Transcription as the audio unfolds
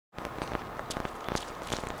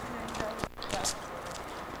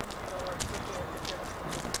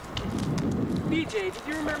BJ, did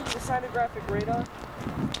you remember the sinographic radar?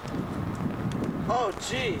 Oh,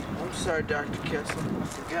 gee. I'm sorry, Dr. Kessel. I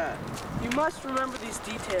forgot. You must remember these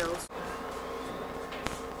details.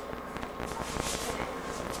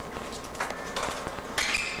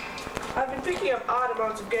 I've been picking up odd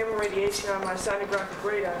amounts of gamma radiation on my sinographic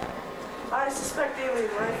radar. I suspect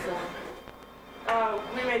alien life form.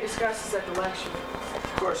 We may discuss this at the lecture.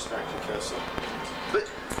 Of course, Dr. Kessel. But,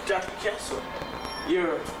 Dr. Kessel,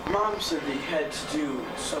 your mom said that you had to do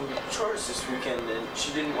some chores this weekend and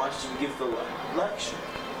she didn't want you to give the lecture.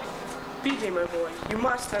 BJ, my boy, you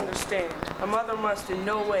must understand. A mother must in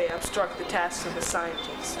no way obstruct the tasks of a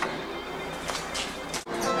scientist.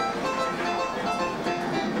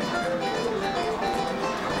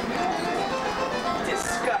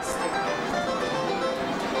 Disgusting.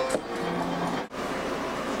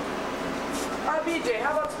 BJ,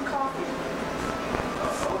 how about some coffee?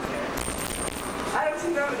 Oh, okay. I don't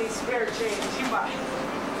seem to have any spare change. You buy.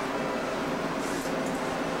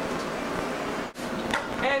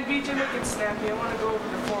 And BJ, make it snappy. I want to go over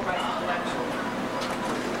the format of the lecture.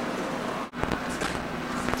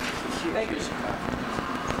 Thank you.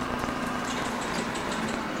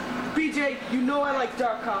 BJ, you know I like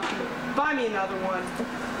dark coffee. Buy me another one.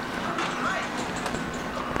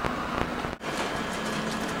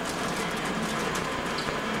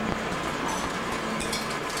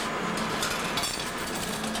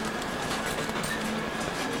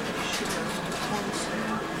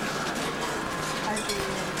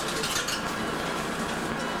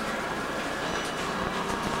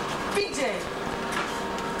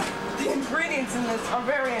 The ingredients in this are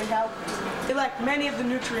very unhealthy. They lack many of the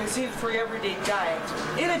nutrients needed for your everyday diet.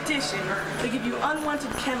 In addition, they give you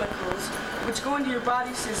unwanted chemicals which go into your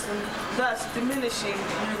body system, thus diminishing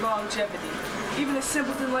your longevity. Even a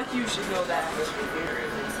simpleton like you should know that.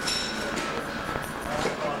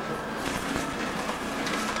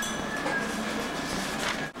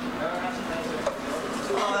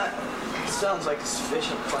 Well, that sounds like a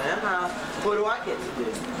sufficient plan. What do I get to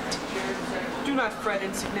do? Do not fret,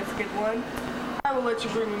 insignificant one. I will let you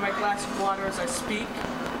bring me my glass of water as I speak.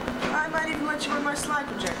 I might even let you run my slide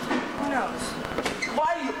projector. Who knows?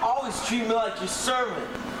 Why do you always treat me like your servant?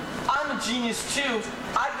 I'm a genius too.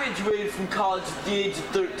 I graduated from college at the age of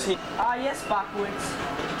 13. Ah, yes, Bokowitz.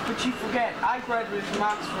 But you forget, I graduated from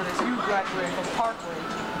Oxford as you graduated from Parkland.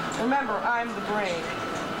 Remember, I'm the brain.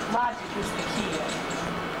 Logic is the key.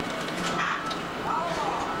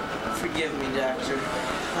 Forgive me, Doctor.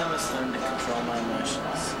 I must learn to control my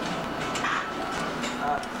emotions.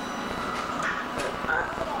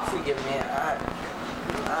 Forgive me.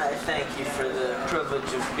 I thank you for the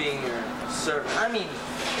privilege of being your servant. I mean,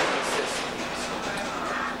 assistant.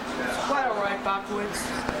 Quite all right, Bokowitz.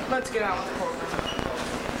 Let's get on with the program.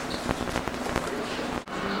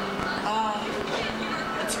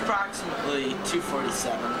 It's approximately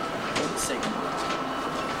 2:47. Sigmund.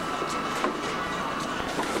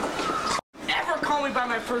 Call me by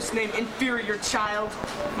my first name, inferior child.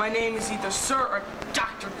 My name is either Sir or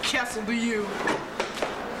Dr. Kessel to you.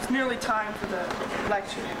 It's nearly time for the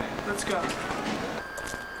lecture. Let's go.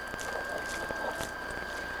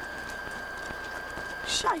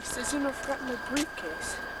 Shice, there's no forgotten my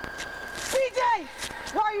briefcase. BJ!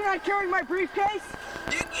 Why are you not carrying my briefcase?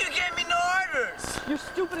 You gave me no orders! Your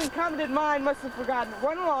stupid, incompetent mind must have forgotten.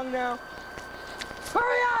 Run along now.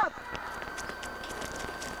 Hurry up!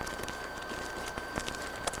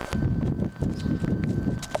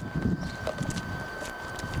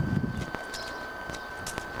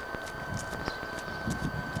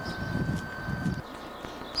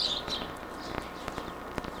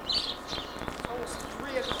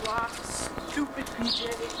 Stupid BJ.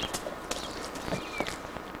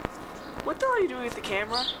 What the hell are you doing with the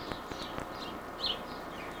camera?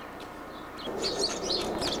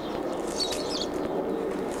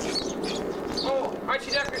 Oh, aren't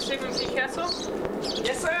you Dr. Sigmund P. Kessel?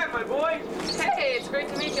 Yes, I am, my boy. Hey, it's great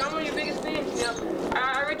to meet you. I'm one of your biggest fans, you know.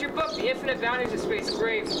 I read your book, The Infinite Boundaries of Space.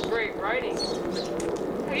 Great writing.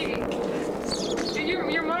 Hey,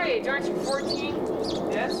 you're my age, aren't you? 14?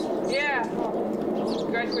 Yes? Yeah.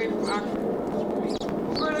 Graduated from Oxford.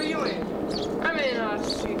 What grade are you in? I'm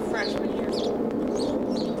in freshman year.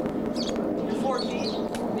 You're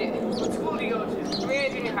 14? Yeah. What school do you go to? I'm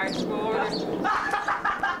in junior high school.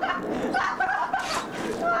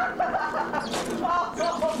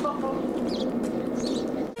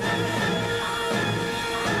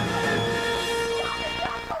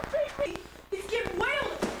 He's getting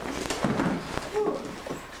wailed.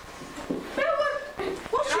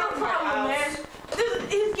 What's your problem, man?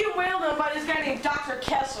 He's getting wailed on by this guy named Dr.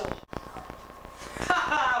 Kessel.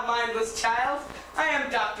 Haha, mindless child. I am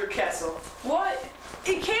Dr. Kessel. What?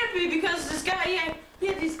 It can't be because this guy, he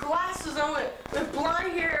had these glasses on with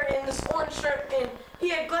blonde hair and this orange shirt, and he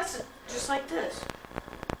had glasses just like this.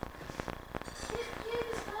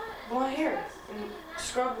 Blonde hair and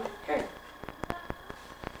scrubbed hair.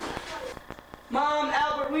 Mom,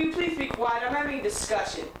 Albert, will you please be quiet? I'm having a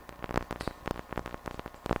discussion.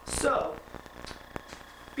 So,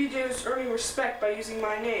 BJ is earning respect by using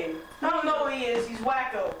my name. I don't know who he is. He's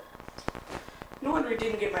wacko. No wonder he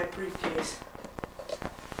didn't get my briefcase.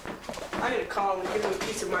 I'm gonna call him and give him a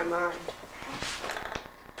piece of my mind.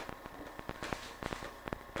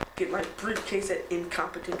 Get my briefcase, that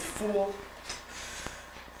incompetent fool.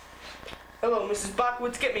 Hello, Mrs.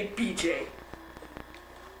 Bokowitz, get me BJ.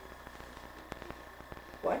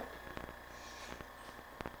 What?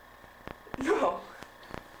 No.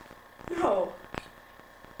 No.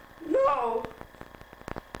 No.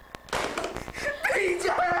 BJ!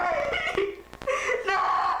 No!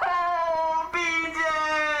 BJ!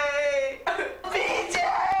 BJ!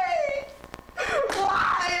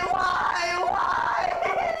 Why?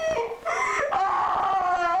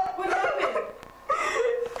 Oh! What happened?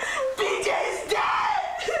 BJ's dead!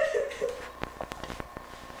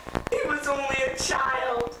 He was only a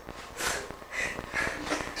child.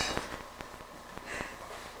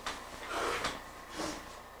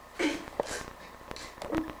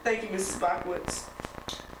 Thank you, Mrs. Bokowitz.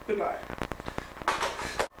 Goodbye.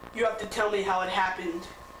 You have to tell me how it happened.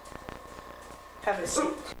 Have a seat.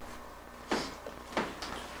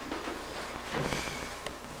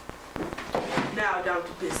 Now down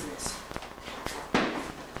to business.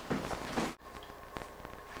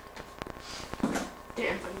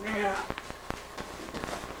 Damn banana.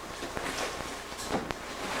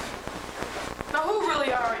 Now who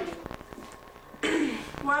really are you?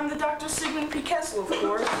 Well, I'm the Dr. Sigmund P. Kessel, of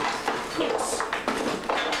course. Yes.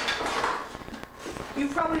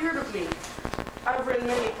 You've probably heard of me. I've written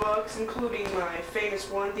many books, including my famous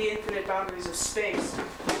one, The Infinite Boundaries of Space.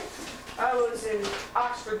 I was an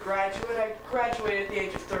Oxford graduate. I graduated at the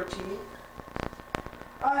age of 13.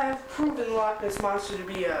 I have proven the Loch Ness Monster to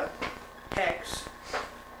be a hex.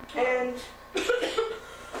 And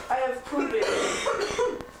I have proven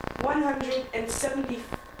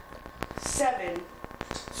 177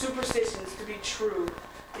 superstitions to be true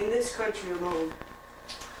in this country alone.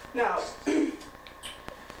 Now,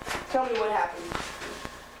 tell me what happened.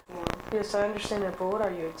 Yes, I understand that, but what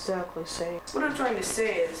are you exactly saying? What I'm trying to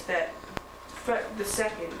say is that the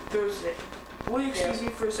second Thursday. Will you excuse me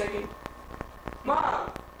for a second? Mom,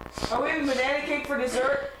 are we having banana cake for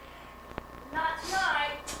dessert? Not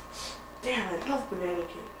tonight. Damn, I love banana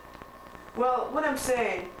cake. Well, what I'm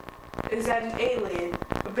saying is that an alien,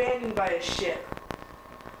 abandoned by a ship,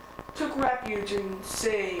 took refuge in,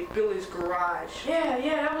 say, Billy's garage. Yeah,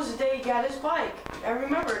 that was the day he got his bike. I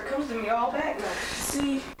remember, it comes to me all back now.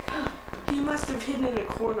 See, he must have hidden in a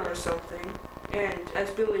corner or something, and as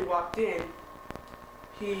Billy walked in,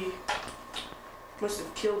 he must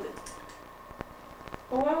have killed him.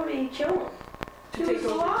 Well, why would he kill him? To take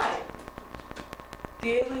over. Alive.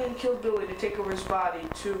 The alien killed Billy to take over his body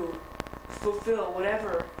to fulfill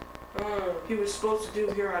whatever he was supposed to do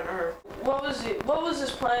here on Earth. What was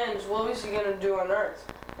his plans? What was he gonna do on Earth?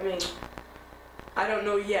 I mean, I don't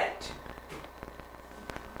know yet,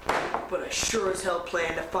 but I sure as hell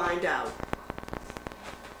plan to find out.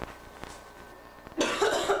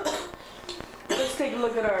 Let's take a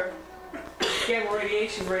look at our gamma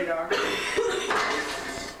radiation radar.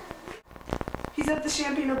 He's at the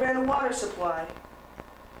Champaign-Urbana water supply.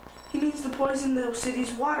 He needs to poison the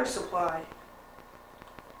city's water supply.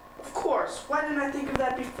 Of course, why didn't I think of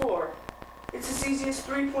that before? It's as easy as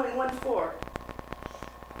 3.14.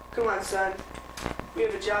 Come on, son. We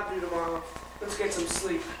have a job to do tomorrow. Let's get some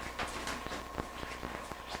sleep.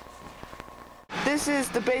 This is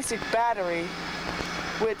the basic battery,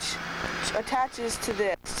 which attaches to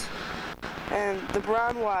this. And the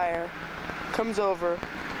brown wire comes over,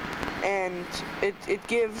 and it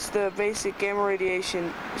gives the basic gamma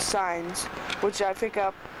radiation signs, which I pick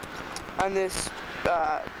up on this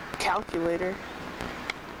calculator.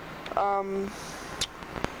 And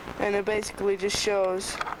it basically just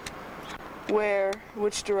shows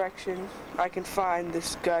which direction I can find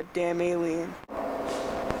this goddamn alien.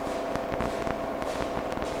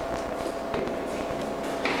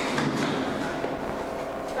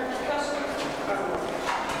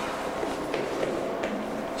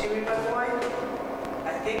 Jimmy, my boy, I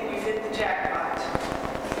think we've hit the jackpot.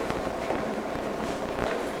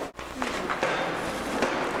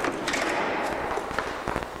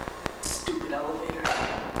 Stupid elevator.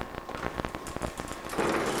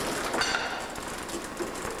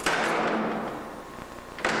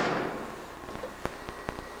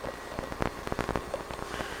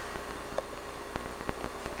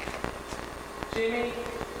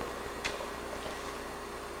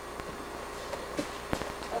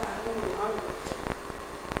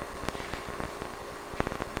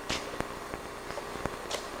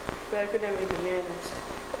 I couldn't have any bananas.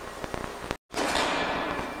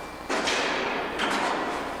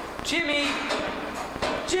 Jimmy!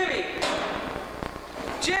 Jimmy!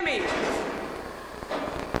 Jimmy!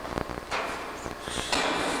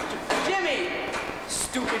 Jimmy!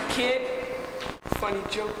 Stupid kid. Funny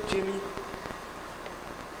joke, Jimmy.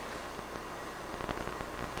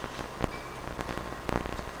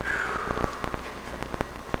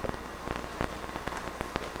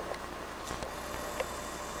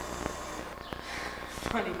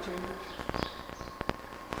 Funny, Jimmy.